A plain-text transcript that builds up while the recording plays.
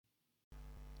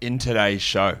In today's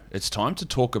show, it's time to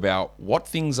talk about what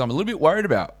things I'm a little bit worried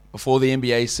about before the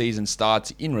NBA season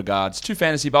starts in regards to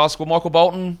fantasy basketball. Michael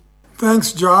Bolton.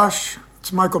 Thanks, Josh.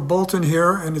 It's Michael Bolton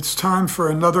here, and it's time for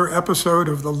another episode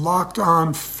of the Locked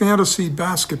On Fantasy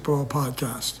Basketball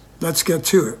Podcast. Let's get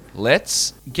to it.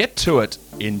 Let's get to it,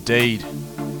 indeed.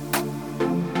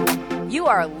 You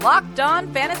are Locked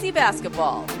On Fantasy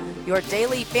Basketball, your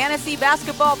daily fantasy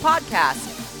basketball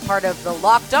podcast, part of the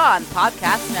Locked On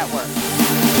Podcast Network.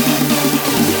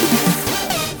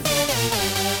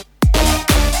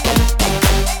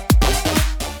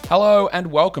 Hello and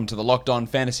welcome to the Locked On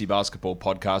Fantasy Basketball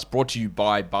Podcast, brought to you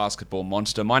by Basketball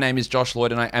Monster. My name is Josh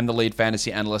Lloyd and I am the lead fantasy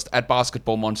analyst at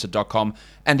basketballmonster.com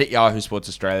and at Yahoo Sports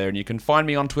Australia. And you can find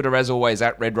me on Twitter as always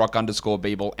at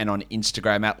redrock_Beeble and on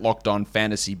Instagram at Locked On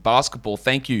Fantasy Basketball.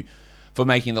 Thank you for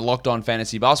making the Locked On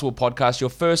Fantasy Basketball Podcast your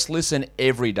first listen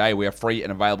every day. We are free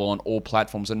and available on all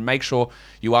platforms. And make sure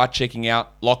you are checking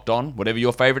out Locked On, whatever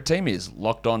your favorite team is.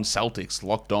 Locked On Celtics,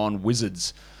 Locked On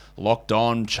Wizards, Locked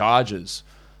On Chargers,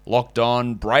 Locked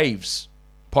On Braves.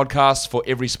 Podcasts for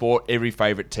every sport, every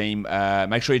favorite team.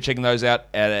 Make sure you're checking those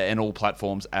out in all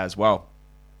platforms as well.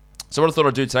 So what I thought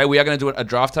I'd do today, we are going to do a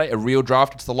draft today, a real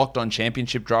draft. It's the Locked On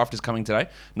Championship draft is coming today.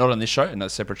 Not on this show, in a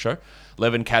separate show.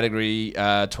 11 category,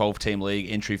 12-team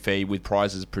league, entry fee with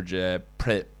prizes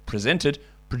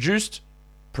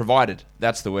provided,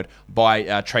 that's the word,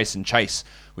 by Trace and Chase,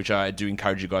 which I do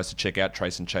encourage you guys to check out,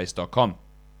 traceandchase.com.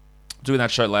 Doing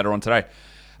that show later on today.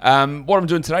 What I'm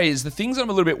doing today is the things I'm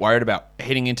a little bit worried about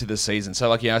heading into the season.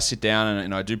 So, I sit down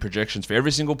and I do projections for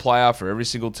every single player, for every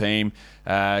single team,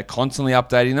 constantly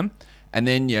updating them. And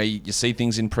then, you see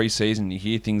things in preseason, you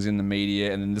hear things in the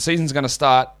media, and then the season's going to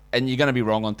start, and you're going to be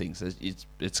wrong on things.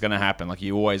 It's going to happen.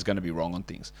 You're always going to be wrong on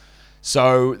things.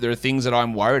 So, there are things that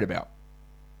I'm worried about.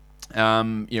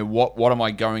 What am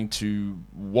I going to...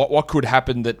 What could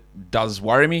happen that does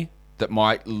worry me, that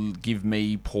might give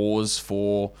me pause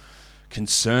for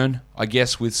concern, I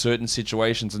guess, with certain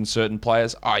situations and certain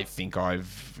players? I think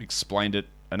I've explained it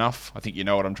enough. I think you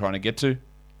know what I'm trying to get to.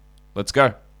 Let's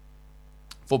go.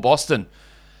 For Boston,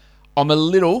 I'm a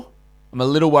little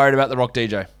worried about the Rock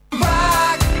DJ.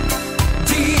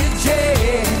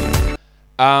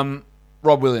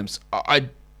 Rob Williams.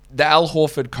 The Al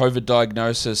Horford COVID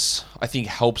diagnosis, I think,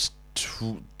 helps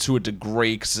to a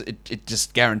degree because it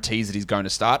just guarantees that he's going to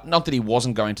start. Not that he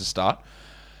wasn't going to start,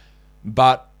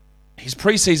 but his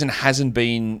preseason hasn't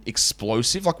been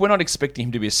explosive. We're not expecting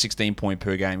him to be a 16-point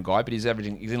per game guy, but he's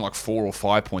in 4 or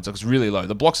 5 points. It's really low.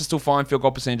 The blocks are still fine, field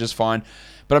goal percentage is fine,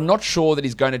 but I'm not sure that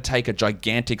he's going to take a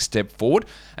gigantic step forward.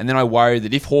 And then I worry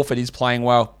that if Horford is playing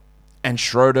well, and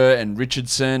Schroeder and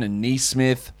Richardson and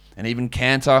Nesmith and even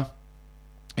Kanter,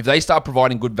 if they start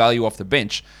providing good value off the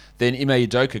bench, then Ime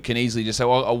Udoka can easily just say,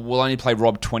 well, we'll only play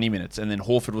Rob 20 minutes, and then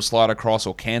Horford will slide across,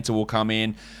 or Kanter will come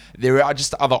in. There are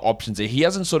just other options there. He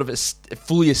hasn't sort of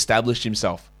fully established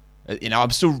himself. I'm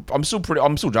still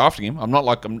drafting him. I'm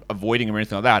not I'm avoiding him or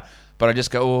anything like that. But I just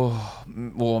go,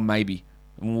 maybe.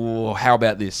 How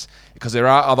about this? Because there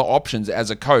are other options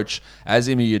as a coach, as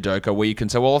Ime Udoka, where you can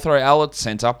say, well, I'll throw Al at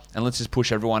center, and let's just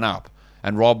push everyone up.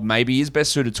 And Rob maybe is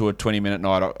best suited to a 20-minute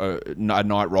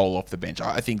night roll off the bench.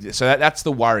 I think so. That's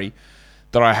the worry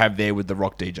that I have there with the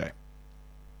Rock DJ.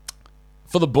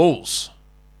 For the Bulls,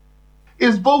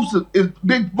 it's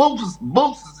Big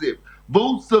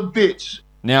Vucevic.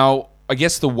 Now, I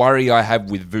guess the worry I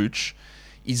have with Vooch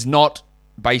is not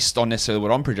based on necessarily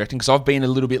what I'm projecting, because I've been a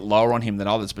little bit lower on him than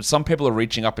others. But some people are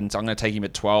reaching up and I'm going to take him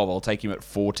at 12. I'll take him at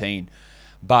 14.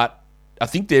 But I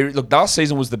think last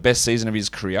season was the best season of his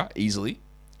career, easily.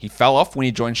 He fell off when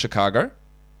he joined Chicago.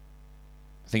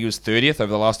 I think he was 30th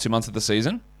over the last 2 months of the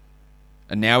season.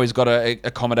 And now he's got to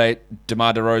accommodate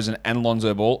DeMar DeRozan and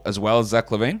Lonzo Ball, as well as Zach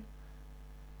LaVine.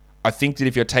 I think that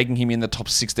if you're taking him in the top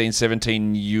 16,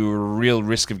 17, you're a real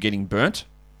risk of getting burnt.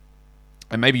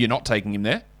 And maybe you're not taking him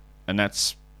there. And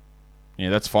that's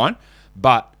fine.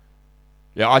 But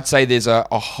I'd say there's a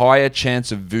higher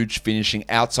chance of Vooch finishing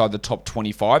outside the top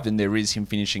 25 than there is him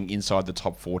finishing inside the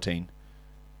top 14.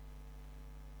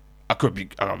 I could be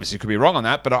wrong on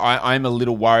that, but I'm a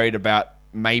little worried about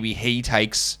maybe he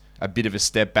takes a bit of a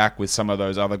step back with some of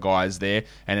those other guys there,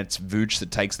 and it's Vooch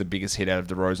that takes the biggest hit out of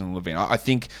DeRozan and LaVine. I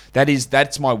think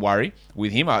that's my worry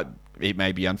with him. It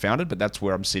may be unfounded, but that's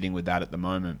where I'm sitting with that at the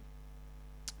moment.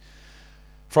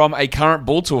 From a current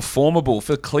Bull to a former Bull,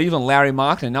 for Cleveland, Lauri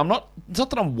Markkanen. Now, it's not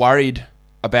that I'm worried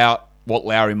about what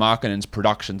Lauri Markkanen's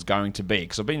production's going to be,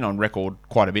 because I've been on record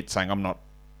quite a bit saying I'm not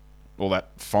all that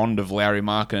fond of Lauri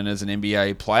Markkanen as an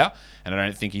NBA player, and I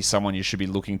don't think he's someone you should be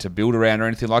looking to build around or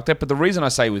anything like that. But the reason I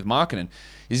say with Markkanen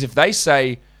is if they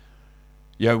say,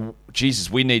 Jesus,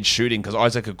 we need shooting because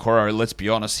Isaac Okoro, let's be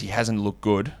honest, he hasn't looked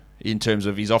good in terms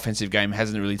of his offensive game,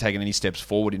 hasn't really taken any steps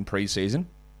forward in preseason.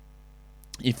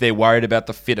 If they're worried about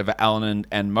the fit of Allen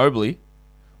and Mobley,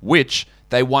 which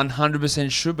they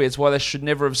 100% should be, it's why they should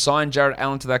never have signed Jarrett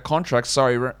Allen to that contract.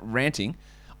 Sorry, ranting.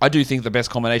 I do think the best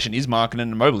combination is Markkanen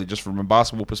and Mobley, just from a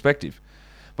basketball perspective.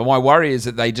 But my worry is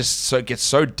that they just get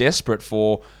so desperate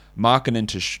for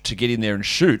Markkanen to get in there and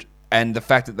shoot, and the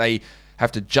fact that they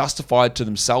have to justify it to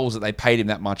themselves that they paid him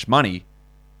that much money,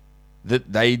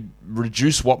 that they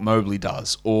reduce what Mobley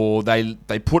does, or they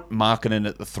put Markkanen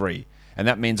at the 3, and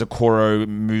that means Okoro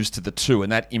moves to the 2,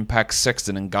 and that impacts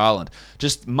Sexton and Garland.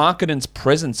 Just Markkanen's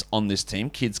presence on this team,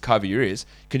 kids cover your ears,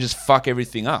 can just fuck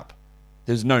everything up.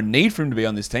 There's no need for him to be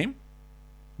on this team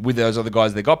with those other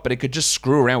guys they got, but it could just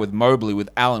screw around with Mobley, with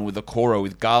Allen, with Okoro,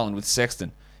 with Garland, with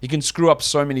Sexton. He can screw up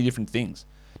so many different things.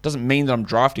 It doesn't mean that I'm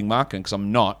drafting Markkanen, because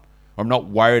I'm not. I'm not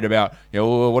worried about,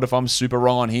 what if I'm super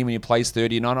wrong on him and he plays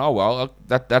 39? Oh, well,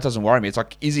 that doesn't worry me. It's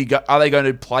like, are they going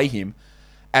to play him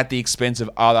at the expense of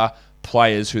other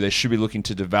players who they should be looking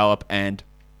to develop and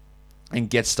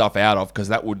get stuff out of? Because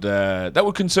that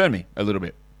would concern me a little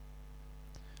bit.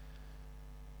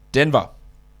 Denver.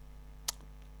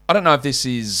 I don't know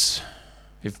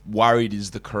if worried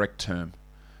is the correct term.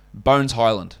 Bones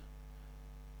Highland.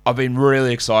 I've been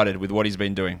really excited with what he's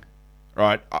been doing.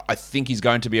 Right, I think he's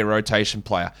going to be a rotation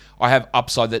player. I have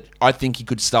upside that I think he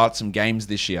could start some games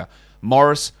this year.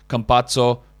 Morris,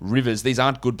 Campazzo, Rivers, these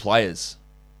aren't good players.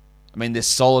 I mean, they're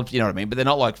solid, you know what I mean? But they're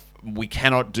not like, we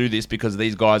cannot do this because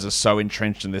these guys are so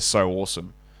entrenched and they're so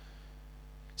awesome.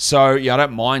 So, I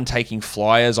don't mind taking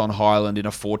flyers on Highland in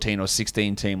a 14 or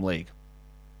 16 team league.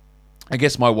 I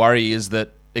guess my worry is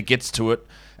that it gets to it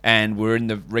and we're in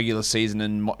the regular season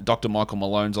and Dr. Michael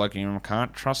Malone's like,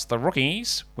 can't trust the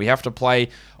rookies. We have to play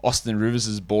Austin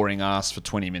Rivers' boring ass for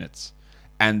 20 minutes.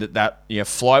 And that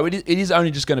flyer, it is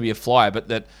only just going to be a flyer, but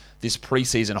that this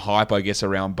preseason hype, I guess,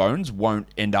 around Bones won't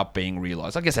end up being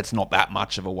realised. I guess that's not that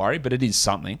much of a worry, but it is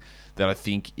something that I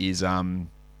think is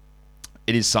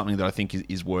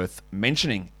worth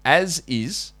mentioning, as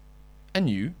is a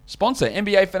new sponsor,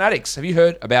 NBA Fanatics. Have you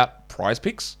heard about Prize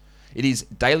Picks? It is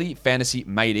daily fantasy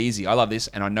made easy. I love this,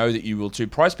 and I know that you will too.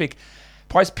 Prize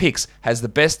Picks has the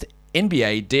best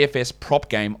NBA DFS prop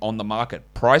game on the market.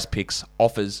 Prize Picks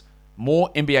offers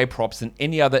more NBA props than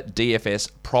any other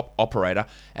DFS prop operator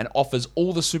and offers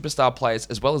all the superstar players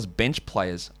as well as bench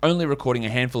players, only recording a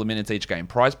handful of minutes each game.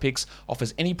 Prize Picks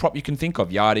offers any prop you can think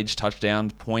of: yardage,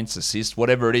 touchdown, points, assists,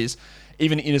 whatever it is,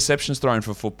 even interceptions thrown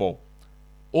for football.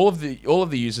 All of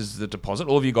the users that deposit,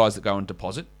 all of you guys that go and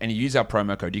deposit, and you use our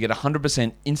promo code, you get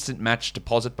 100% instant match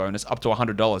deposit bonus up to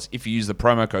 $100 if you use the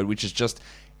promo code, which is just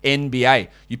NBA.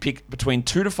 You pick between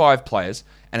 2 to 5 players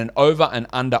and an over and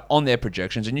under on their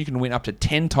projections, and you can win up to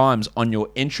 10 times on your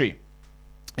entry.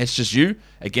 It's just you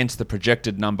against the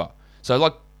projected number. So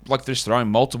like just throwing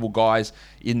multiple guys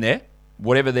in there,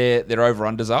 whatever their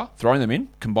over-unders are, throwing them in,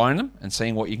 combining them, and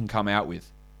seeing what you can come out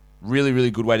with. Really, really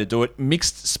good way to do it.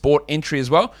 Mixed sport entry as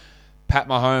well. Pat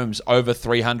Mahomes over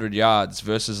 300 yards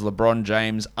versus LeBron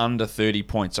James under 30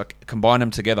 points. So combine them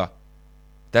together.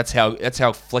 That's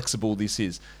how flexible this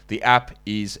is. The app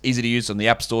is easy to use on the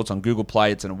App Store. It's on Google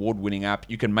Play. It's an award-winning app.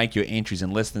 You can make your entries in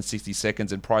less than 60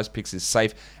 seconds, and Prize Picks is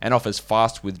safe and offers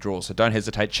fast withdrawals. So don't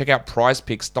hesitate. Check out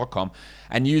prizepicks.com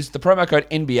and use the promo code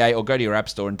NBA or go to your App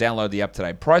Store and download the app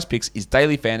today. Prize Picks is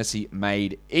daily fantasy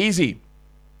made easy.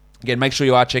 Again, make sure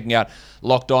you are checking out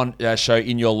Locked On show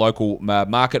in your local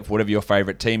market, whatever your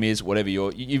favorite team is, whatever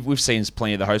we've seen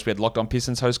plenty of the hosts. We had Locked On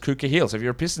Pistons host Kuka Hill. So if you're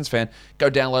a Pistons fan,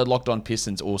 go download Locked On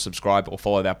Pistons or subscribe or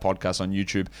follow that podcast on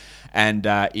YouTube and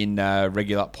in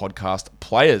regular podcast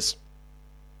players.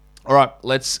 All right,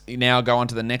 let's now go on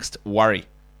to the next worry,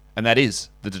 and that is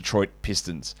the Detroit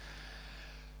Pistons.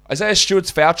 Isaiah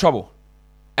Stewart's foul trouble.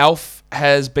 Alf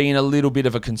has been a little bit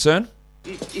of a concern.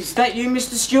 Is that you,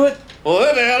 Mr. Stewart? Well,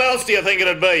 who the hell else do you think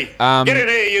it'd be? Get in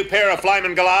here, you pair of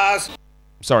flaming galahs.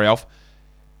 Sorry, Alf.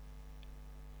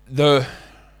 I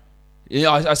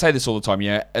say this all the time.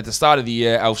 Yeah, at the start of the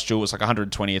year, Alf Stewart was like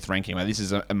 120th ranking. This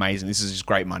is amazing. This is just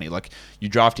great money. Like, you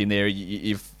draft in there,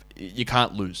 you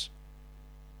can't lose.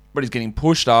 But he's getting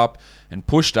pushed up, and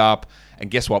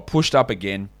guess what? Pushed up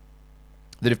again.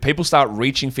 That if people start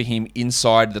reaching for him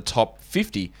inside the top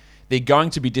 50, they're going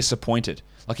to be disappointed.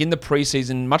 Like in the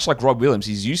preseason, much like Rob Williams,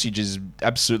 his usage is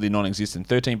absolutely non-existent.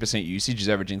 13% usage, is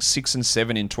averaging 6 and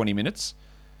 7 in 20 minutes.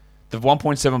 The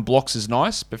 1.7 blocks is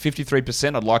nice, but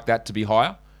 53%, I'd like that to be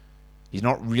higher. He's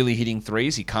not really hitting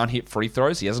threes. He can't hit free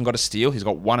throws. He hasn't got a steal. He's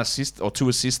got 1 assist or 2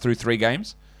 assists through 3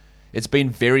 games. It's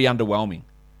been very underwhelming.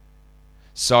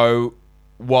 So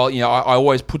while I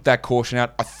always put that caution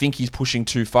out, I think he's pushing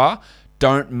too far.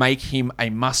 Don't make him a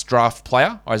must-draft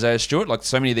player, Isaiah Stewart. Like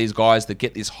so many of these guys that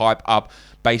get this hype up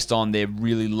based on their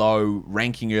really low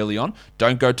ranking early on,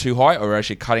 don't go too high or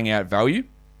actually cutting out value.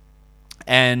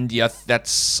 And yeah,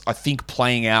 that's, I think,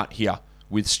 playing out here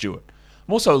with Stewart.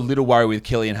 I'm also a little worried with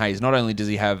Killian Hayes. Not only does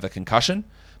he have the concussion,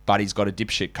 but he's got a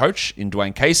dipshit coach in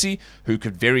Dwayne Casey who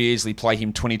could very easily play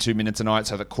him 22 minutes a night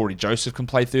so that Corey Joseph can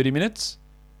play 30 minutes.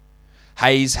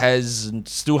 Hayes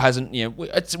still hasn't,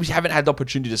 we haven't had the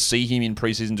opportunity to see him in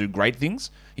preseason do great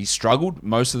things. He's struggled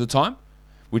most of the time,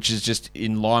 which is just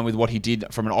in line with what he did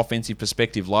from an offensive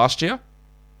perspective last year.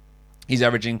 He's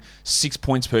averaging 6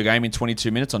 points per game in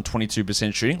 22 minutes on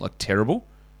 22% shooting, like terrible.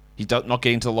 He's not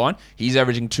getting to the line. He's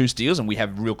averaging 2 steals, and we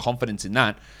have real confidence in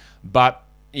that. But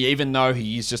even though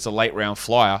he is just a late round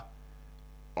flyer,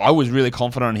 I was really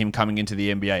confident on him coming into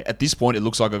the NBA. At this point, it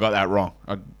looks like I got that wrong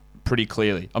pretty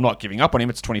clearly. I'm not giving up on him.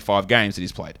 It's 25 games that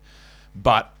he's played.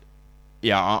 But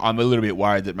yeah, I'm a little bit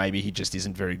worried that maybe he just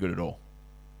isn't very good at all.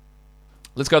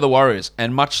 Let's go to the Warriors.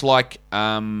 And much like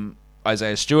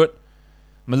Isaiah Stewart,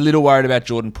 I'm a little worried about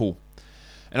Jordan Poole.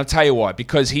 And I'll tell you why.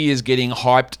 Because he is getting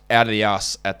hyped out of the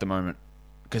ass at the moment.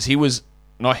 Because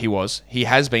he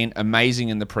has been amazing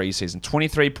in the preseason.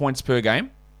 23 points per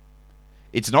game.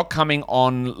 It's not coming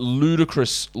on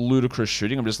ludicrous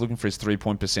shooting. I'm just looking for his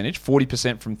 3-point percentage.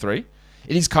 40% from 3.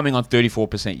 It is coming on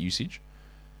 34% usage.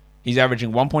 He's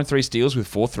averaging 1.3 steals with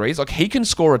 4 threes. Like, he can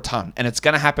score a ton. And it's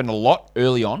going to happen a lot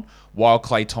early on while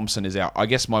Klay Thompson is out. I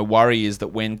guess my worry is that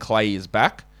when Klay is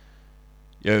back,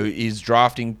 is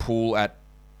drafting Poole at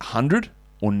 100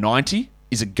 or 90?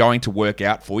 Is it going to work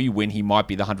out for you when he might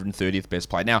be the 130th best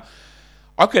player? Now,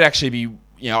 I could actually be,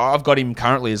 I've got him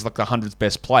currently as like the 100th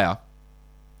best player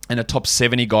and a top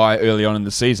 70 guy early on in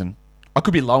the season. I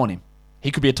could be low on him.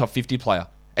 He could be a top 50 player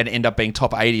and end up being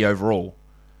top 80 overall.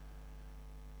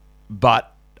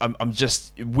 But I'm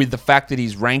just, with the fact that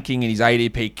his ranking and his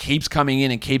ADP keeps coming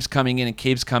in and keeps coming in and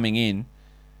keeps coming in,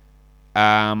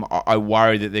 I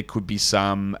worry that there could be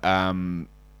some,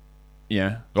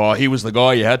 he was the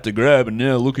guy you had to grab and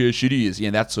now look how shitty he is.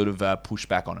 Yeah, that sort of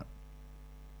pushback on it.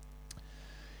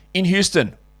 In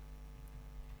Houston,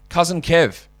 cousin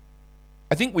Kev.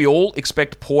 I think we all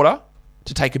expect Porter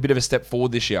to take a bit of a step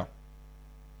forward this year.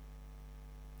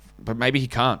 But maybe he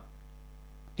can't.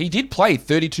 He did play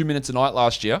 32 minutes a night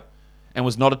last year and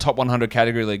was not a top 100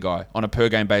 category league guy on a per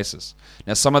game basis.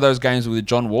 Now, some of those games were with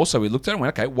John Wall, so we looked at it and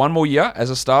went, okay, one more year as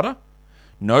a starter.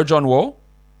 No John Wall.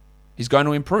 He's going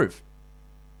to improve.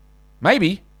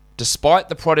 Maybe, despite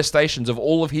the protestations of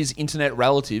all of his internet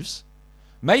relatives,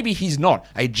 maybe he's not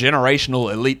a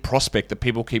generational elite prospect that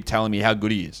people keep telling me how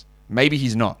good he is. Maybe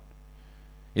he's not.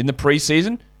 In the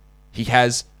preseason, he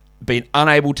has been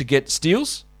unable to get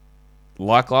steals,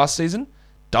 like last season.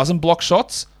 Doesn't block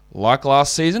shots, like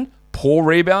last season. Poor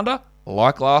rebounder,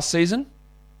 like last season.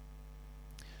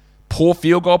 Poor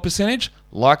field goal percentage,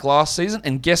 like last season.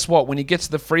 And guess what? When he gets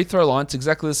to the free throw line, it's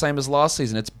exactly the same as last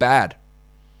season. It's bad.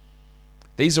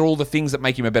 These are all the things that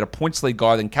make him a better points league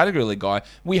guy than category league guy.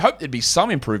 We hope there'd be some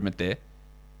improvement there.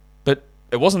 But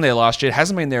it wasn't there last year. It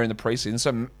hasn't been there in the preseason.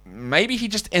 So maybe he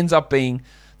just ends up being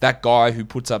that guy who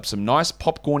puts up some nice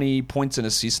popcorny points and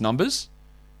assist numbers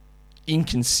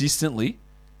inconsistently,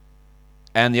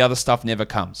 and the other stuff never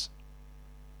comes.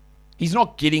 He's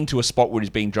not getting to a spot where he's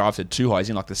being drafted too high. He's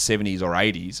in like the 70s or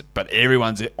 80s, but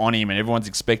everyone's on him and everyone's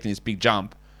expecting this big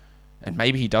jump. And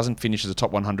maybe he doesn't finish as a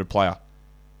top 100 player.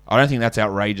 I don't think that's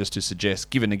outrageous to suggest,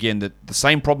 given again that the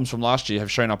same problems from last year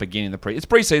have shown up again in the It's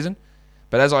preseason,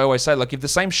 but as I always say, like if the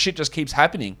same shit just keeps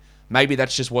happening, maybe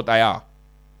that's just what they are.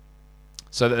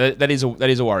 So that is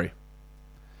a worry.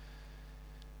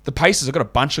 The Pacers have got a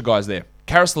bunch of guys there.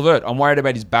 Karis LeVert, I'm worried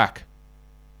about his back.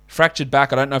 Fractured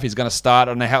back. I don't know if he's going to start.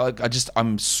 I don't know how.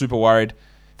 I'm super worried.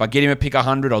 If I get him a pick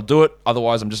 100, I'll do it.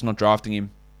 Otherwise, I'm just not drafting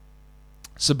him.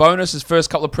 Sabonis, his first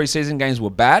couple of preseason games were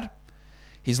bad.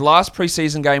 His last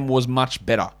preseason game was much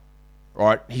better.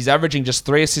 Right? He's averaging just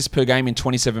 3 assists per game in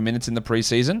 27 minutes in the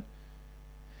preseason.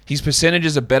 His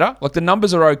percentages are better. Like, the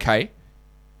numbers are okay.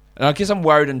 And I guess I'm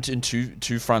worried in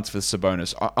two fronts for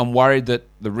Sabonis. I'm worried that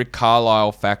the Rick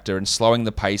Carlisle factor and slowing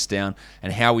the pace down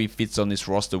and how he fits on this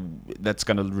roster, that's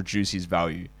going to reduce his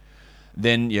value.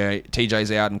 Then,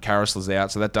 TJ's out and Carusel's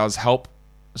out, so that does help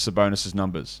Sabonis'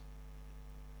 numbers.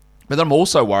 But I'm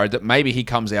also worried that maybe he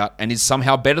comes out and is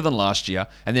somehow better than last year,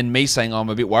 and then me saying I'm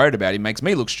a bit worried about him makes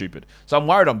me look stupid. So I'm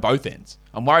worried on both ends.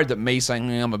 I'm worried that me saying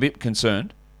I'm a bit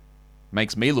concerned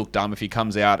makes me look dumb if he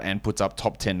comes out and puts up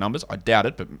top 10 numbers. I doubt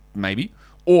it, but maybe.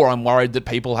 Or I'm worried that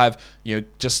people have,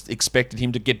 just expected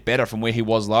him to get better from where he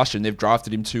was last year and they've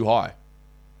drafted him too high.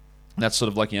 And that's sort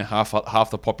of like,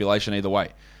 half the population either way.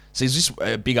 So he's just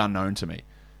a big unknown to me.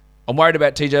 I'm worried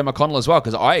about TJ McConnell as well,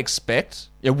 because I expect,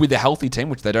 with a healthy team,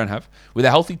 which they don't have, with a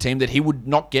healthy team, that he would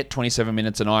not get 27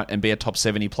 minutes a night and be a top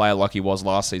 70 player like he was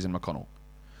last season, McConnell.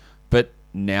 But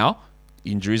now,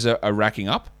 injuries are racking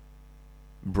up.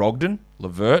 Brogdon,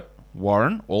 Levert,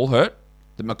 Warren, all hurt.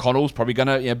 That McConnell's probably going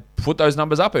to put those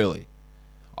numbers up early.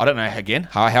 I don't know, again,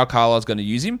 how Carlisle's going to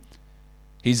use him.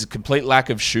 His complete lack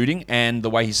of shooting and the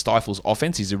way he stifles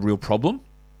offense is a real problem.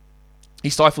 He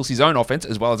stifles his own offense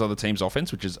as well as other teams'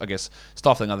 offense, which is, I guess,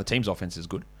 stifling other teams' offense is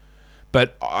good.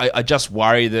 But I just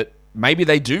worry that maybe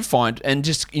they do find, and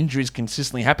just injuries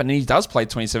consistently happen, and he does play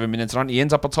 27 minutes, and he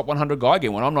ends up a top 100 guy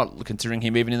again, when I'm not considering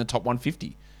him even in the top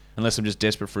 150, unless I'm just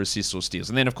desperate for assists or steals.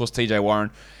 And then, of course, TJ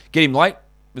Warren, get him late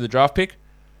with a draft pick,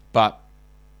 but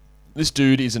this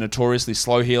dude is a notoriously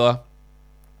slow healer.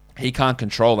 He can't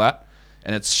control that,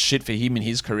 and it's shit for him in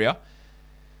his career.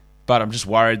 But I'm just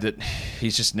worried that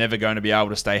he's just never going to be able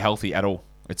to stay healthy at all.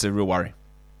 It's a real worry.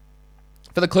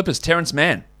 For the Clippers, Terrence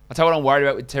Mann. I'll tell you what I'm worried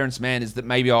about with Terrence Mann is that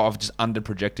maybe I've just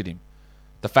underprojected him.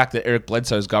 The fact that Eric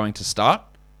Bledsoe is going to start.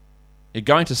 You're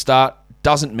going to start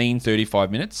doesn't mean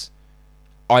 35 minutes.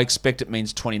 I expect it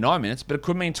means 29 minutes, but it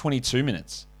could mean 22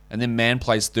 minutes. And then Mann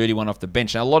plays 31 off the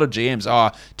bench. Now, a lot of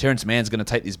GMs, Terrence Mann's going to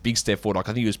take this big step forward. Like,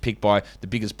 I think he was picked by the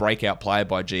biggest breakout player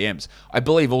by GMs. I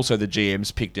believe also the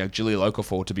GMs picked Jahlil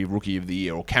Okafor to be Rookie of the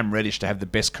Year, or Cam Reddish to have the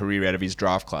best career out of his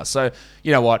draft class. So,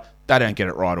 you know what? They don't get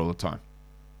it right all the time.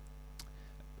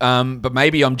 But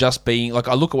maybe I'm just being...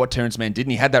 I look at what Terrence Mann did,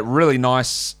 and he had that really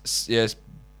nice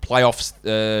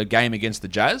playoffs game against the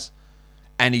Jazz.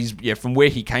 And he's, from where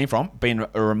he came from, been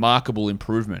a remarkable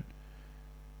improvement.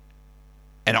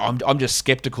 And I'm just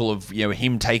skeptical of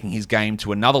him taking his game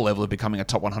to another level of becoming a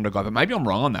top 100 guy. But maybe I'm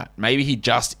wrong on that. Maybe he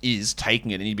just is taking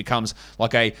it and he becomes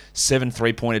like a 7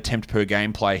 3-point attempt per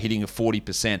game player, hitting a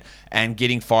 40% and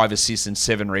getting 5 assists and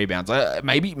 7 rebounds.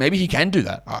 Maybe he can do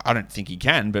that. I don't think he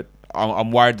can, but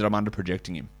I'm worried that I'm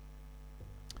underprojecting him.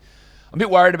 I'm a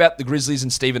bit worried about the Grizzlies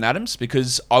and Steven Adams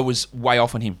because I was way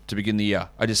off on him to begin the year.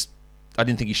 I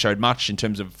didn't think he showed much in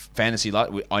terms of fantasy.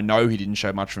 I know he didn't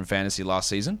show much from fantasy last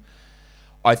season.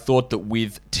 I thought that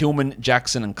with Tillman,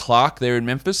 Jackson, and Clark there in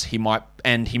Memphis, him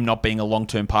not being a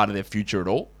long-term part of their future at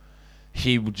all,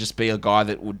 he would just be a guy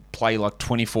that would play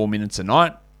 24 minutes a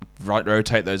night,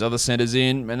 rotate those other centers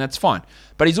in, and that's fine.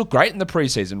 But he's looked great in the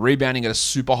preseason, rebounding at a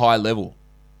super high level,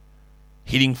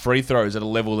 hitting free throws at a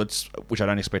level which I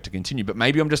don't expect to continue. But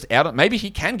maybe I'm just out. Maybe he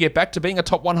can get back to being a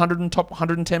top 100 and top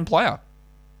 110 player.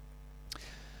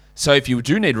 So if you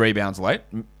do need rebounds late,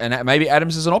 and maybe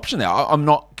Adams is an option there. I'm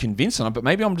not convinced on it, but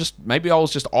maybe I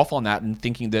was just off on that and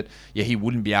thinking that he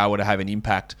wouldn't be able to have an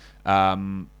impact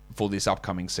for this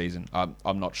upcoming season.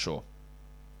 I'm not sure.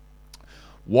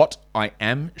 What I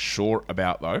am sure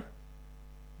about though,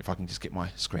 if I can just get my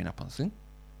screen up on this thing,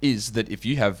 is that if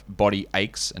you have body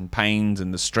aches and pains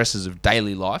and the stresses of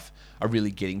daily life are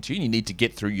really getting to you and you need to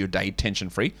get through your day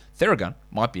tension-free, Theragun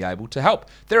might be able to help.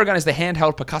 Theragun is the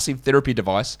handheld percussive therapy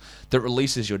device that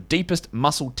releases your deepest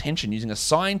muscle tension using a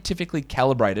scientifically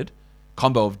calibrated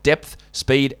combo of depth,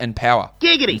 speed, and power.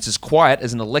 Giggity! It's as quiet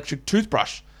as an electric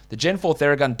toothbrush. The Gen 4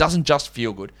 Theragun doesn't just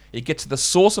feel good, it gets to the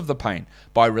source of the pain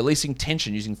by releasing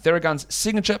tension using Theragun's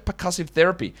signature percussive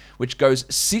therapy, which goes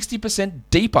 60%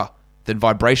 deeper than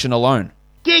vibration alone.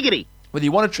 Giggity! Whether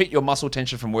you want to treat your muscle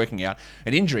tension from working out,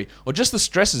 an injury, or just the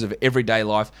stresses of everyday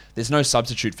life, there's no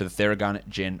substitute for the Theragun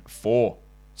Gen 4.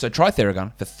 So try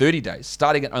Theragun for 30 days,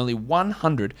 starting at only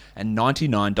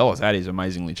 $199. That is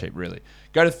amazingly cheap, really.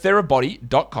 Go to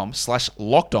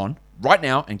therabody.com/lockedon right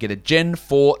now and get a Gen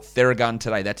 4 Theragun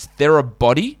today. That's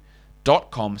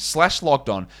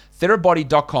therabody.com/lockedon.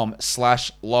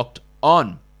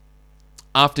 therabody.com/lockedon.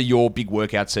 After your big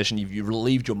workout session, you've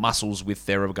relieved your muscles with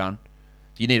Theragun,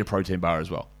 you need a protein bar as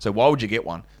well. So why would you get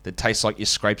one that tastes like you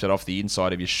scraped it off the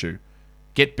inside of your shoe?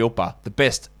 Get Built Bar, the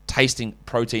best tasting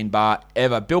protein bar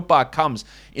ever. Built Bar comes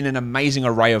in an amazing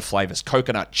array of flavors: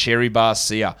 coconut, cherry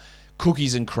barcia,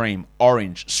 cookies and cream,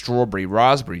 orange, strawberry,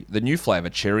 raspberry, the new flavor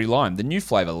cherry lime, the new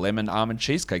flavor lemon almond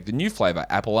cheesecake, the new flavor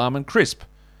apple almond crisp.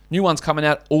 New ones coming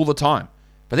out all the time.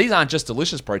 But these aren't just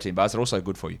delicious protein bars, they're also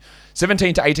good for you.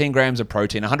 17 to 18 grams of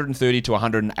protein, 130 to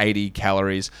 180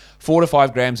 calories, 4 to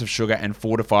 5 grams of sugar, and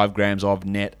 4 to 5 grams of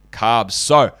net carbs.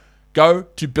 So, go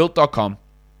to Built.com,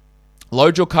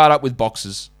 load your cart up with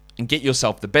boxes, and get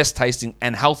yourself the best tasting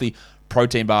and healthy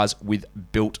protein bars with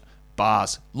Built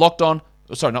Bars.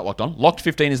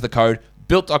 Locked15 is the code,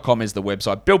 Built.com is the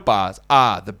website. Built Bars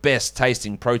are the best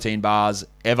tasting protein bars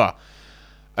ever.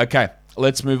 Okay.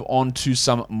 Let's move on to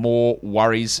some more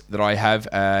worries that I have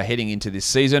heading into this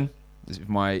season. If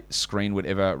my screen would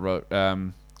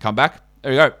ever come back.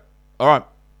 There we go. All right.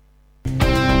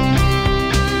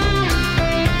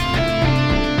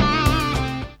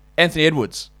 Anthony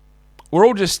Edwards. We're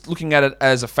all just looking at it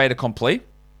as a fait accompli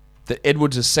that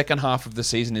Edwards' second half of the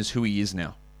season is who he is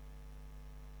now.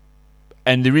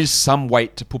 And there is some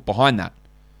weight to put behind that.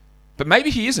 But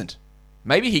maybe he isn't.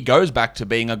 Maybe he goes back to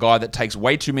being a guy that takes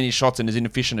way too many shots and is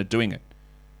inefficient at doing it.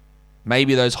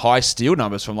 Maybe those high steal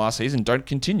numbers from last season don't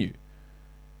continue.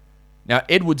 Now,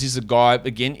 Edwards is a guy,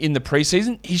 again, in the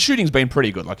preseason, his shooting's been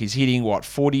pretty good. Like, he's hitting,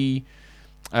 47%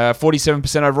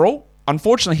 overall?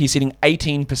 Unfortunately, he's hitting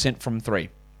 18% from three.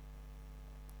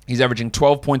 He's averaging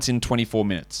 12 points in 24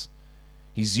 minutes.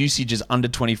 His usage is under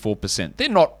 24%. They're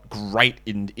not great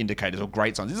indicators or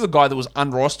great signs. This is a guy that was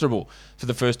unrosterable for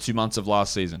the first 2 months of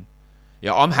last season.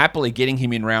 Yeah, I'm happily getting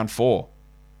him in round 4.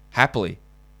 Happily.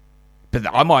 But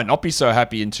I might not be so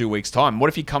happy in 2 weeks' time. What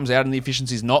if he comes out and the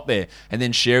efficiency's not there, and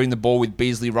then sharing the ball with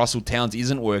Beasley, Russell, Towns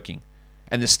isn't working,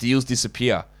 and the steals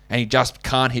disappear, and he just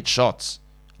can't hit shots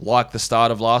like the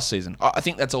start of last season? I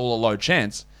think that's all a low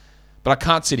chance, but I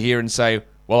can't sit here and say,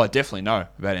 well, I definitely know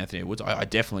about Anthony Edwards. I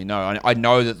definitely know. I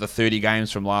know that the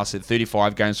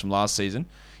 35 games from last season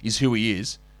is who he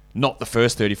is, not the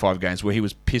first 35 games where he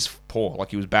was piss poor,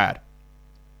 like he was bad.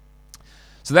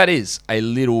 So that is a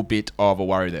little bit of a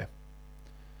worry there.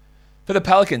 For the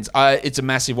Pelicans, it's a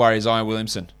massive worry, Zion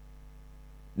Williamson.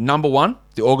 Number one,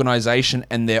 the organization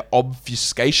and their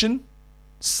obfuscation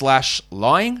 /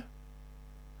 lying.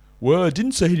 Well, I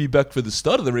didn't say he'd be back for the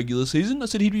start of the regular season. I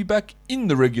said he'd be back in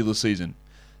the regular season.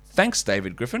 Thanks,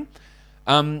 David Griffin.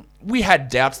 We had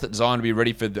doubts that Zion would be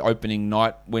ready for the opening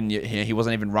night when he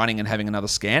wasn't even running and having another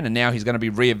scan, and now he's going to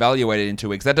be reevaluated in 2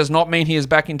 weeks. That does not mean he is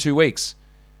back in 2 weeks.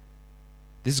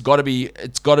 It's got to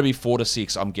be 4 to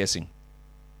 6, I'm guessing.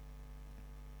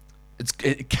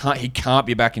 He can't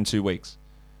be back in 2 weeks.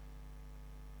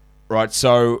 Right,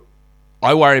 so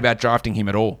I worry about drafting him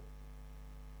at all.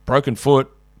 Broken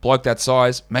foot, bloke that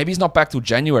size. Maybe he's not back till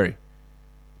January.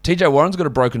 TJ Warren's got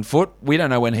a broken foot. We don't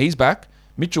know when he's back.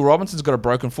 Mitchell Robinson's got a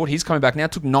broken foot. He's coming back now.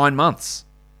 It took 9 months.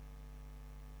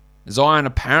 Zion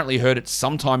apparently heard it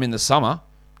sometime in the summer.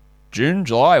 June,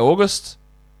 July, August.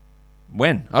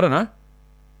 When? I don't know.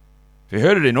 If he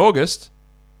heard it in August,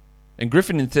 and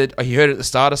Griffin said he heard it at the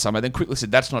start of summer, then quickly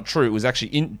said that's not true. It was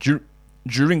actually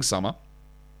during summer,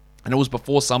 and it was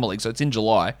before Summer League, so it's in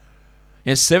July.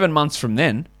 7 months from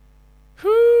then,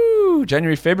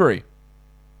 January, February.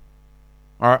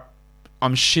 All right,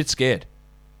 I'm shit scared.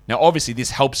 Now, obviously,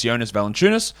 this helps Jonas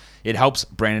Valanciunas. It helps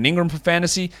Brandon Ingram for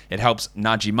fantasy. It helps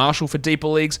Najee Marshall for deeper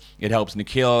leagues. It helps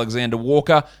Nickeil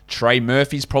Alexander-Walker. Trey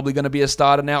Murphy's probably going to be a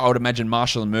starter now. I would imagine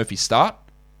Marshall and Murphy start.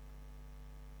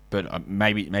 But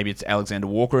maybe it's Alexander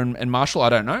Walker and Marshall. I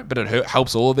don't know. But it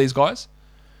helps all of these guys.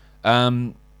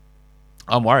 I'm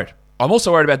worried. I'm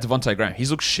also worried about Devontae Graham. He's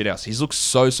looked shit house. He's looked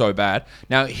so bad.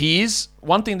 Now,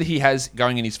 one thing that he has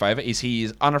going in his favor is he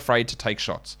is unafraid to take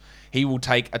shots. He will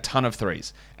take a ton of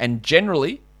threes. And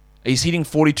generally, he's hitting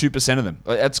 42% of them.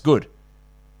 That's good.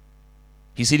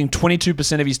 He's hitting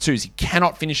 22% of his twos. He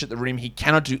cannot finish at the rim. He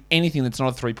cannot do anything that's not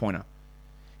a three-pointer.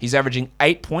 He's averaging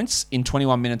 8 points in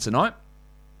 21 minutes a night.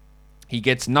 He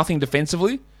gets nothing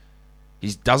defensively.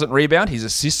 He doesn't rebound. His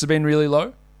assists have been really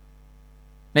low.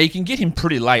 Now, you can get him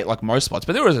pretty late, like most spots,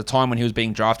 but there was a time when he was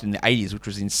being drafted in the 80s, which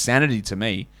was insanity to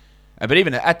me. But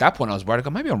even at that point, I was worried,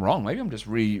 maybe I'm wrong. Maybe I'm just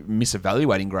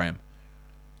misevaluating Graham.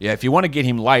 Yeah, if you want to get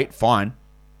him late, fine.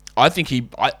 I think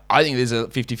there's a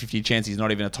 50-50 chance he's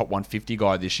not even a top 150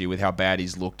 guy this year with how bad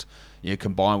he's looked,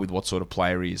 combined with what sort of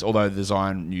player he is. Although the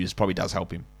Zion news probably does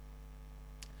help him.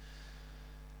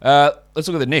 Let's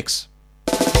look at the Knicks.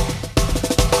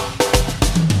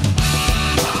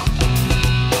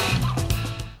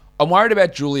 I'm worried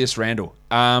about Julius Randle.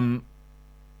 I'm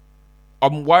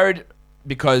worried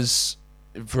because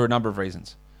for a number of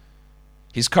reasons.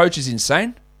 His coach is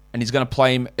insane, and he's going to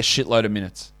play him a shitload of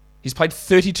minutes. He's played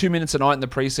 32 minutes a night in the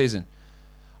preseason.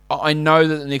 I know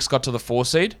that the Knicks got to the 4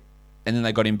 seed, and then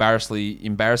they got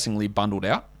embarrassingly bundled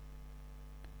out.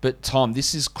 But Tom,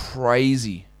 this is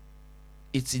crazy.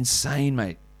 It's insane,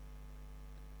 mate.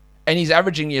 And he's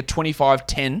averaging 25,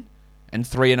 10, and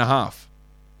 3.5.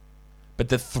 But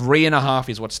the 3.5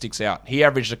 is what sticks out. He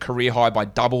averaged a career high by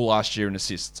double last year in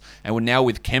assists. And we're now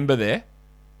with Kemba there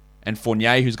and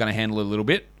Fournier, who's going to handle it a little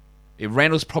bit.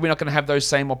 Randall's probably not going to have those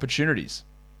same opportunities.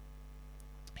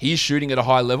 He is shooting at a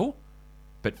high level,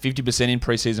 but 50% in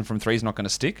preseason from 3 is not going to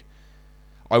stick.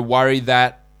 I worry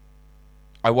that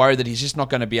he's just not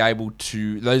going to be able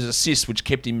to... Those assists, which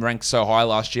kept him ranked so high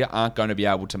last year, aren't going to be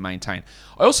able to maintain.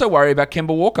 I also worry about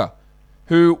Kemba Walker,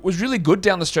 who was really good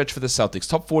down the stretch for the Celtics,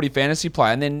 top 40 fantasy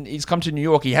player, and then he's come to New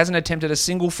York. He hasn't attempted a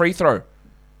single free throw.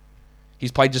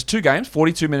 He's played just 2 games,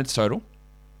 42 minutes total.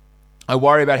 I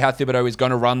worry about how Thibodeau is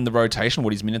going to run the rotation,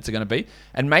 what his minutes are going to be,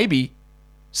 and maybe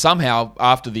somehow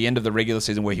after the end of the regular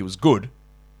season where he was good,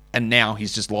 and now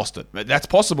he's just lost it. But that's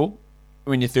possible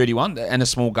when you're 31 and a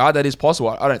small guard. That is possible.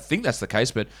 I don't think that's the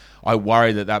case, but I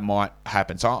worry that might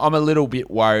happen. So I'm a little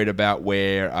bit worried about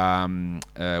where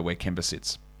Kemba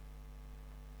sits.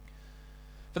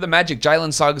 For the Magic,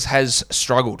 Jalen Suggs has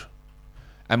struggled.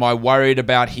 Am I worried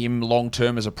about him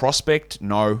long-term as a prospect?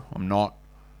 No, I'm not.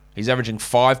 He's averaging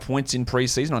 5 points in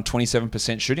preseason on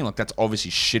 27% shooting. Like, that's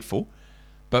obviously shitful.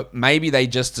 But maybe they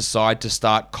just decide to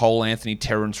start Cole Anthony,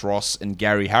 Terrence Ross, and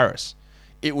Gary Harris.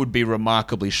 It would be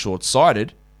remarkably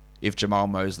short-sighted if Jamal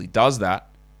Mosley does that,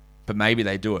 but maybe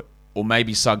they do it. Or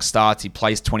maybe Suggs starts, he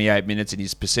plays 28 minutes, and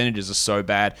his percentages are so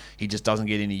bad, he just doesn't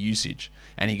get any usage.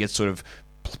 And he gets sort of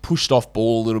pushed off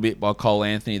ball a little bit by Cole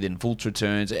Anthony, then Fultz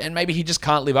returns, and maybe he just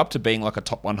can't live up to being like a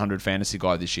top 100 fantasy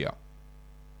guy this year.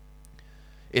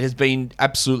 It has been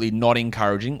absolutely not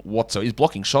encouraging whatsoever. He's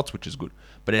blocking shots, which is good,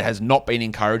 but it has not been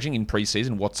encouraging in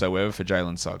preseason whatsoever for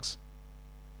Jalen Suggs.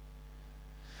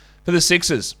 For the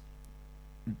Sixers,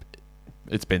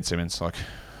 it's Ben Simmons. Like,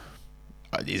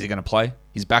 is he going to play?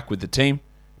 He's back with the team.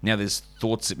 Now there's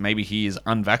thoughts that maybe he is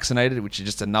unvaccinated, which is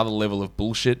just another level of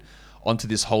bullshit onto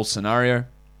this whole scenario.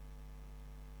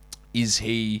 Is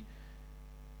he...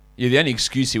 Yeah, the only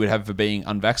excuse he would have for being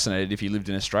unvaccinated if he lived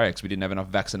in Australia, because we didn't have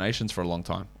enough vaccinations for a long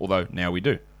time. Although, now we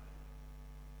do.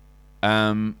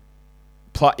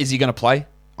 Is he going to play?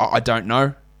 I don't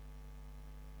know.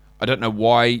 I don't know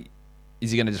why.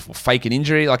 Is he going to just fake an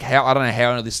injury? Like, how? I don't know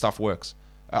how any of this stuff works.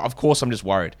 Of course, I'm just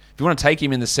worried. If you want to take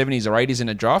him in the 70s or 80s in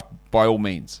a draft, by all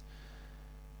means.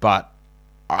 But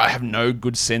I have no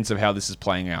good sense of how this is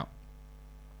playing out.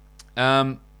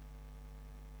 The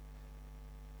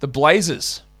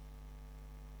Blazers.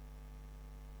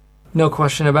 No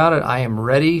question about it. I am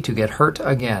ready to get hurt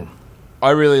again.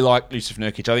 I really like Yusuf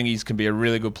Nurkic. I think he can be a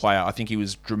really good player. I think he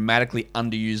was dramatically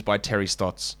underused by Terry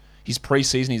Stotts. His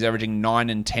preseason, he's averaging 9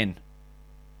 and 10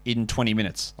 in 20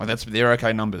 minutes. Like, they're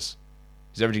okay numbers.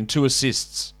 He's averaging 2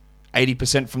 assists,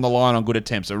 80% from the line on good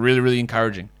attempts. So really, really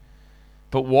encouraging.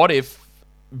 But what if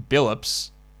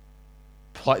Billups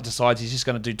decides he's just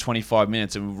going to do 25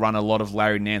 minutes and run a lot of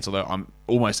Larry Nance, although I'm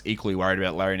almost equally worried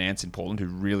about Larry Nance in Portland, who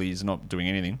really is not doing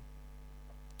anything.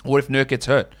 What if Nurk gets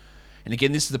hurt? And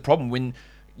again, this is the problem. When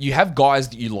you have guys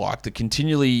that you like that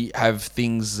continually have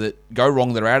things that go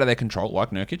wrong that are out of their control, like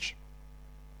Nurkic,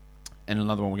 and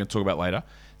another one we're going to talk about later,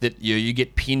 that you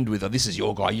get pinned with, oh, this is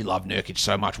your guy, you love Nurkic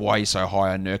so much, why are you so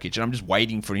high on Nurkic? And I'm just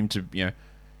waiting for him to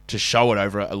show it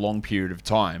over a long period of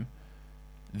time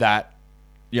that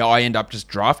I end up just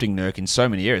drafting Nurk in so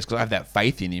many areas because I have that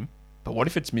faith in him. But what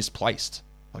if it's misplaced?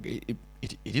 Like,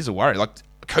 it is a worry. Like,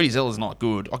 Cody Zeller is not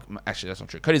good. Actually, that's not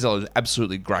true. Cody Zeller is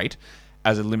absolutely great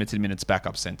as a limited minutes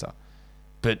backup center.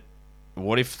 But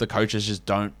what if the coaches just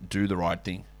don't do the right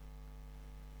thing?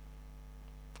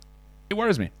 It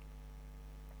worries me.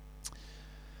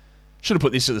 Should have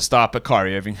put this at the start, but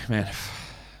Kyrie Irving, man,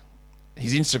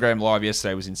 his Instagram live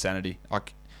yesterday was insanity.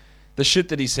 Like, the shit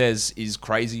that he says is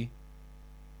crazy.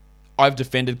 I've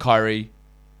defended Kyrie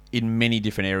in many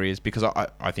different areas because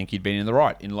I think he'd been in the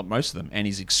right in most of them, and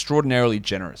he's extraordinarily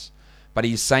generous. But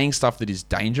he's saying stuff that is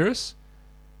dangerous,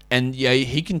 and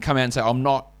he can come out and say, I'm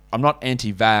not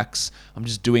anti-vax, I'm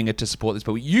just doing it to support this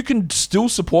people. You can still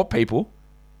support people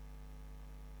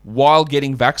while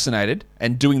getting vaccinated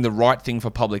and doing the right thing for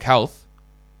public health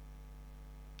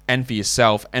and for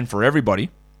yourself and for everybody.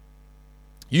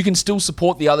 You can still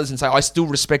support the others and say, I still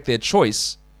respect their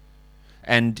choice.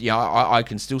 And I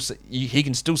can still say, he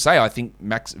can still say, I think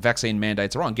vaccine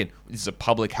mandates are wrong. Again, this is a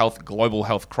public health, global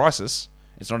health crisis.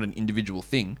 It's not an individual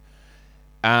thing.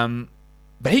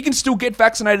 But he can still get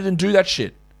vaccinated and do that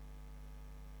shit.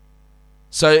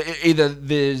 So either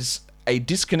there's a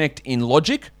disconnect in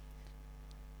logic,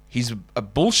 he's a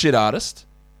bullshit artist,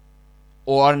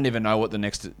 or I don't even know what the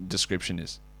next description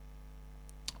is.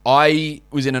 I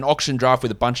was in an auction draft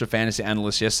with a bunch of fantasy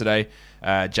analysts yesterday.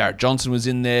 Jarrett Johnson was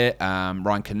in there. Ryan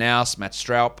Knaus, Matt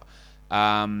Straub,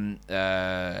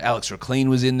 Alex Raclean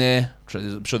was in there.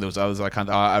 I'm sure there was others.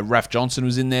 Raf Johnson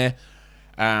was in there.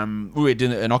 We were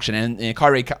doing an auction, and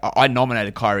Kyrie. I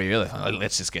nominated Kyrie earlier.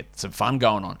 Let's just get some fun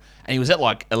going on. And he was at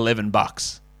like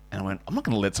 $11. And I went, I'm not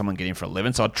going to let someone get in for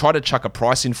 11. So I tried to chuck a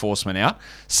price enforcement out.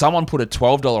 Someone put a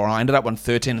 $12 on. I ended up on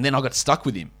 13, and then I got stuck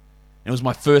with him. It was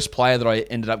my first player that I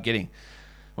ended up getting.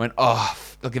 I went,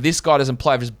 look, if this guy doesn't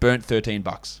play, I've just burnt $13.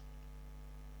 That's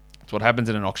what happens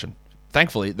in an auction.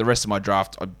 Thankfully, the rest of my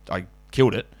draft, I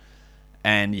killed it.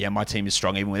 And yeah, my team is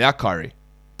strong even without Kyrie.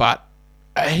 But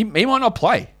he might not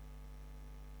play.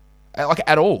 Like,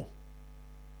 at all.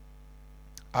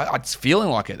 It's feeling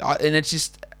like it. And it's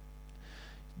just...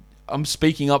 I'm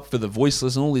speaking up for the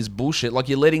voiceless and all this bullshit. Like,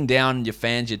 you're letting down your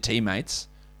fans, your teammates,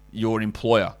 your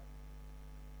employer.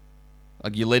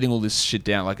 Like, you're letting all this shit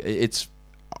down. Like, it's...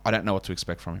 I don't know what to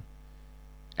expect from him.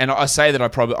 And I say that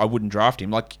I wouldn't draft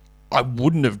him. Like, I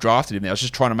wouldn't have drafted him. I was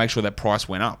just trying to make sure that price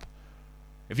went up.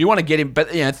 If you want to get him...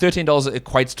 But, you know, $13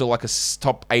 equates to like a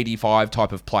top 85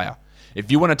 type of player.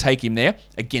 If you want to take him there,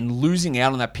 again, losing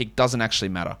out on that pick doesn't actually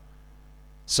matter.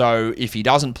 So, if he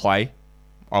doesn't play,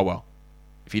 oh well.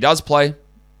 If he does play,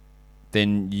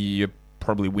 then you're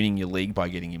probably winning your league by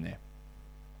getting him there.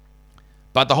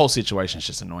 But the whole situation is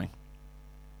just annoying.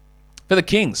 For the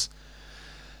Kings,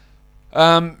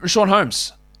 Richaun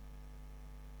Holmes.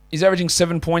 He's averaging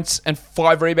 7 points and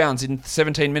 5 rebounds in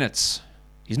 17 minutes.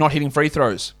 He's not hitting free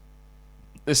throws.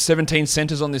 There's 17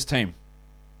 centers on this team.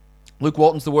 Luke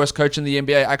Walton's the worst coach in the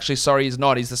NBA. Actually, sorry, he's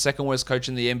not. He's the second worst coach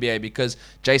in the NBA because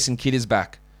Jason Kidd is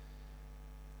back.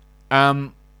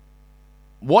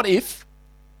 What if,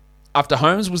 after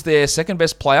Holmes was their second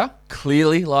best player,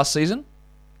 clearly last season,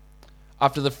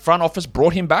 after the front office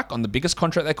brought him back on the biggest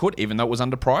contract they could, even though it was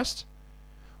underpriced,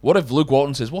 what if Luke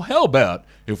Walton says, well, how about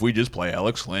if we just play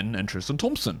Alex Len and Tristan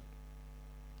Thompson?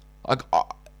 Like,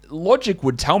 logic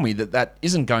would tell me that that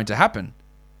isn't going to happen.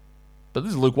 But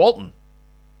this is Luke Walton.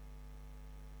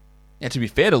 Now, to be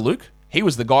fair to Luke, he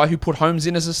was the guy who put Holmes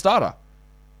in as a starter.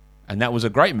 And that was a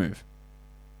great move.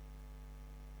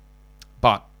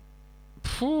 But,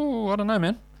 I don't know,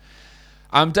 man.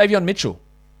 Davion Mitchell.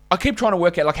 I keep trying to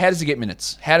work out, like, how does he get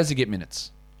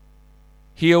minutes?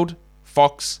 Hield,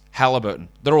 Fox, Halliburton.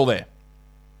 They're all there.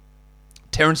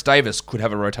 Terrence Davis could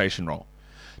have a rotation role.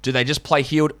 Do they just play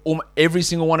Hield every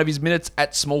single one of his minutes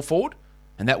at small forward?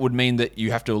 And that would mean that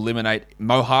you have to eliminate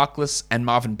Mo Harkless and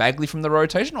Marvin Bagley from the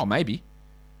rotation? Or maybe.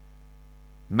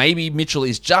 Maybe Mitchell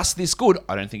is just this good.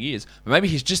 I don't think he is. But maybe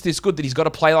he's just this good that he's got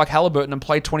to play like Halliburton and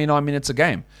play 29 minutes a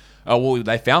game. Oh, well,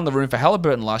 they found the room for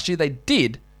Halliburton last year. They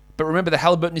did. But remember, the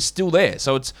Halliburton is still there.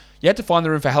 So you had to find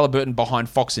the room for Halliburton behind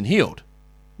Fox and Hield,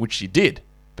 which you did.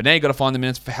 But now you've got to find the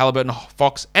minutes for Halliburton,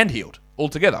 Fox, and Hield all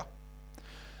together.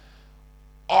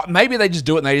 Maybe they just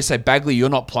do it and they just say, Bagley, you're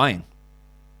not playing.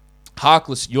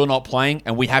 Harkless, you're not playing,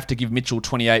 and we have to give Mitchell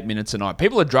 28 minutes a night.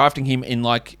 People are drafting him in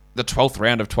like the 12th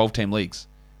round of 12-team leagues,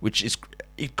 which is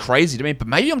crazy to me, but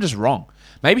maybe I'm just wrong.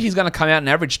 Maybe he's going to come out and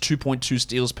average 2.2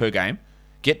 steals per game,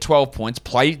 get 12 points,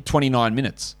 play 29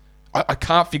 minutes. I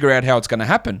can't figure out how it's going to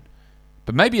happen,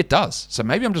 but maybe it does. So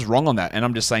maybe I'm just wrong on that, and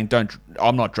I'm just saying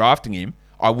I'm not drafting him.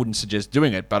 I wouldn't suggest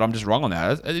doing it, but I'm just wrong on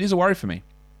that. It is a worry for me.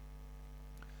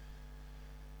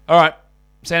 All right,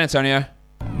 San Antonio.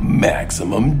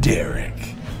 Maximum Derek.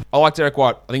 I like Derek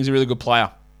White. I think he's a really good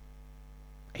player.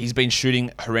 He's been shooting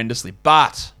horrendously,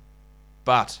 but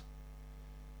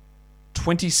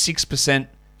 26%.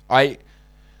 I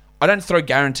don't throw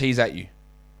guarantees at you.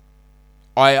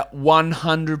 I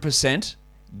 100%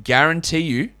 guarantee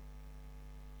you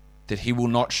that he will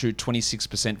not shoot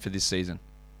 26% for this season.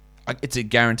 It's a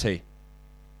guarantee.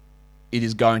 It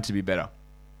is going to be better.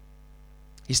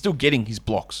 He's still getting his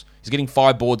blocks. He's getting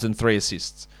 5 boards and 3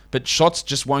 assists. But shots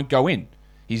just won't go in.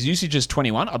 His usage is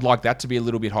 21. I'd like that to be a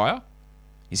little bit higher.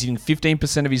 He's hitting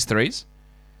 15% of his threes.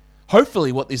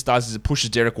 Hopefully what this does is it pushes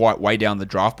Derek White way down the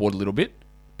draft board a little bit.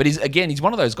 But he's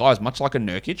one of those guys, much like a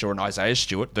Nurkic or an Isaiah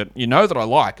Stewart, that you know that I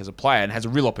like as a player and has a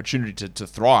real opportunity to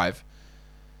thrive.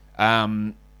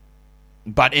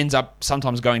 But ends up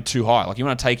sometimes going too high. Like, you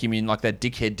want to take him in like that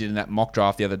dickhead did in that mock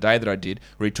draft the other day that I did,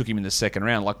 where he took him in the second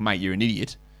round. Like, mate, you're an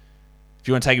idiot. If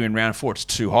you want to take him in round 4, it's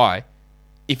too high.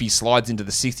 If he slides into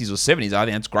the 60s or 70s, I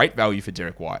think that's great value for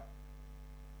Derek White.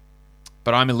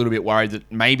 But I'm a little bit worried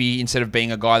that maybe instead of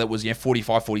being a guy that was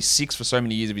 45, 46 for so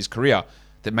many years of his career,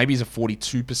 that maybe he's a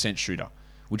 42% shooter,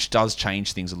 which does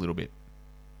change things a little bit.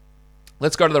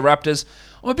 Let's go to the Raptors.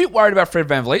 I'm a bit worried about Fred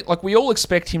VanVleet. Like, we all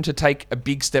expect him to take a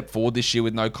big step forward this year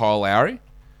with no Kyle Lowry.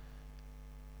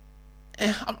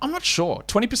 I'm not sure.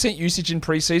 20% usage in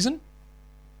preseason.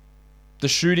 The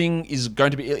shooting is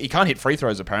going to be... He can't hit free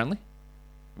throws, apparently,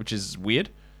 which is weird.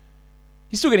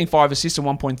 He's still getting 5 assists and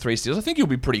 1.3 steals. I think he'll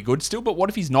be pretty good still, but what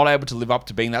if he's not able to live up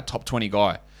to being that top 20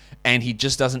 guy? And he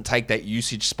just doesn't take that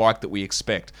usage spike that we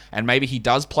expect. And maybe he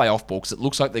does play off ball because it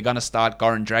looks like they're going to start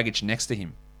Goran Dragic next to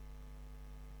him.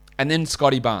 And then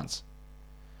Scotty Barnes.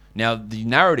 Now, the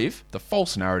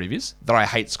false narrative is that I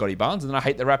hate Scotty Barnes and that I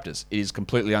hate the Raptors. It is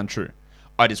completely untrue.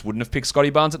 I just wouldn't have picked Scotty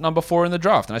Barnes at number 4 in the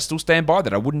draft, and I still stand by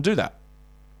that. I wouldn't do that.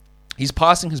 His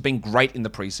passing has been great in the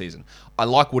preseason. I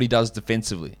like what he does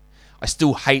defensively. I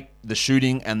still hate the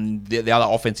shooting and the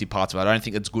other offensive parts of it. I don't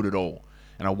think it's good at all,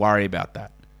 and I worry about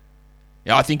that.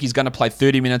 Yeah, I think he's going to play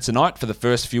 30 minutes a night for the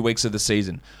first few weeks of the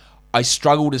season. I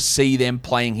struggle to see them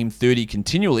playing him 30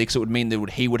 continually because it would mean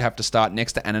that he would have to start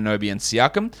next to Anunoby and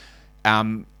Siakam.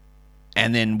 And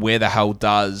then where the hell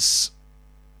does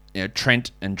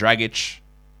Trent and Dragic,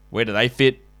 where do they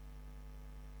fit?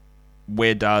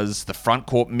 Where does the front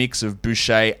court mix of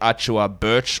Boucher, Achua,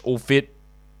 Birch all fit?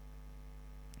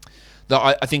 Though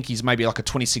I think he's maybe like a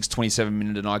 26, 27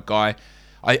 minute a night guy.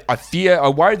 I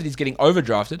worry that he's getting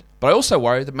overdrafted, but I also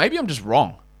worry that maybe I'm just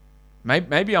wrong.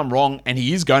 Maybe I'm wrong, and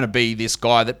he is going to be this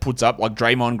guy that puts up like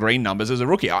Draymond Green numbers as a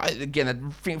rookie. Again,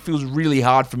 it feels really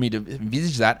hard for me to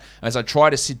envisage that as I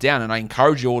try to sit down, and I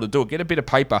encourage you all to do it. Get a bit of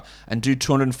paper and do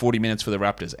 240 minutes for the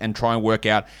Raptors and try and work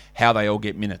out how they all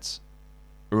get minutes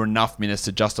or enough minutes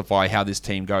to justify how this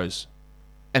team goes.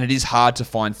 And it is hard to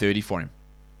find 30 for him.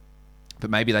 But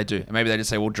maybe they do. And maybe they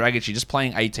just say, well, Dragic, you're just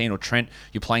playing 18, or Trent,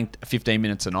 you're playing 15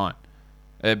 minutes a night.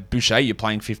 Boucher, you're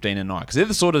playing 15 a night. Because they're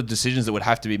the sort of decisions that would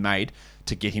have to be made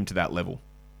to get him to that level.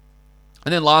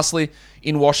 And then lastly,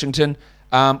 in Washington,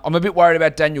 I'm a bit worried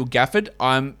about Daniel Gafford.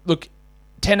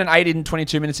 10 and 8 in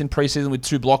 22 minutes in preseason with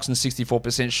 2 blocks and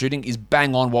 64% shooting is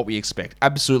bang on what we expect.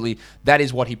 Absolutely, that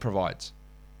is what he provides.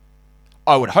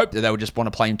 I would hope that they would just want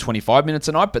to play him 25 minutes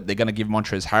a night, but they're going to give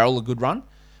Montrezl Harrell a good run.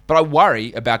 But I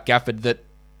worry about Gafford that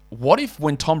what if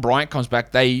when Tom Bryant comes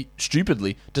back, they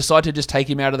stupidly decide to just take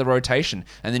him out of the rotation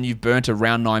and then you've burnt a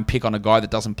round 9 pick on a guy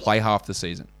that doesn't play half the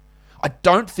season? I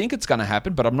don't think it's going to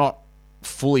happen, but I'm not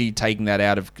fully taking that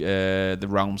out of the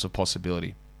realms of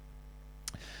possibility.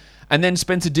 And then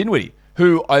Spencer Dinwiddie,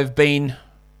 who I don't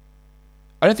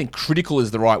think critical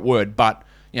is the right word, but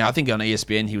I think on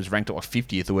ESPN he was ranked at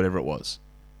 50th or whatever it was,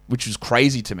 which was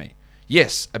crazy to me.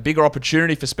 Yes, a bigger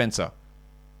opportunity for Spencer.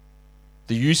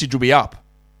 The usage will be up.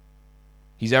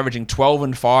 He's averaging 12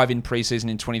 and 5 in preseason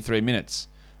in 23 minutes.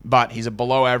 But he's a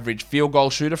below average field goal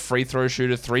shooter, free throw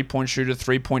shooter, 3-point shooter,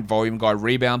 3-point volume guy,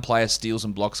 rebound player, steals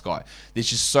and blocks guy. There's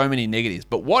just so many negatives.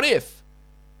 But what if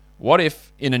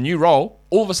in a new role,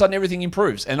 all of a sudden everything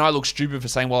improves? And I look stupid for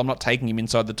saying, well, I'm not taking him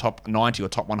inside the top 90 or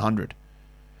top 100.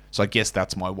 So I guess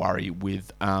that's my worry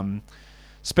with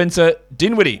Spencer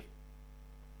Dinwiddie.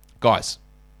 Guys,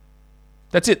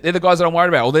 that's it. They're the guys that I'm worried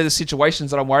about, or they're the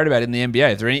situations that I'm worried about in the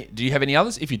NBA. Do you have any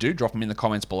others? If you do, drop them in the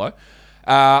comments below.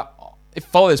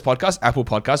 Follow this podcast, Apple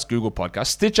Podcasts, Google Podcasts,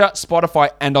 Stitcher,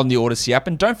 Spotify, and on the Odyssey app.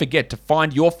 And don't forget to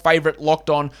find your favorite Locked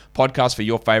On podcast for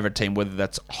your favorite team, whether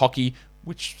that's hockey,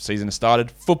 which season has started,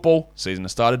 football, season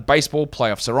has started, baseball,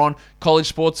 playoffs are on, college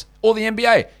sports, or the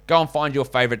NBA. Go and find your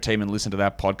favorite team and listen to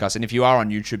that podcast. And if you are on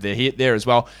YouTube, they're there as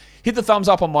well. Hit the thumbs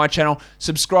up on my channel,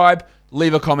 subscribe,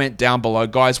 leave a comment down below.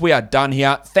 Guys, we are done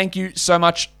here. Thank you so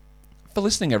much for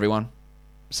listening, everyone.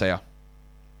 See ya.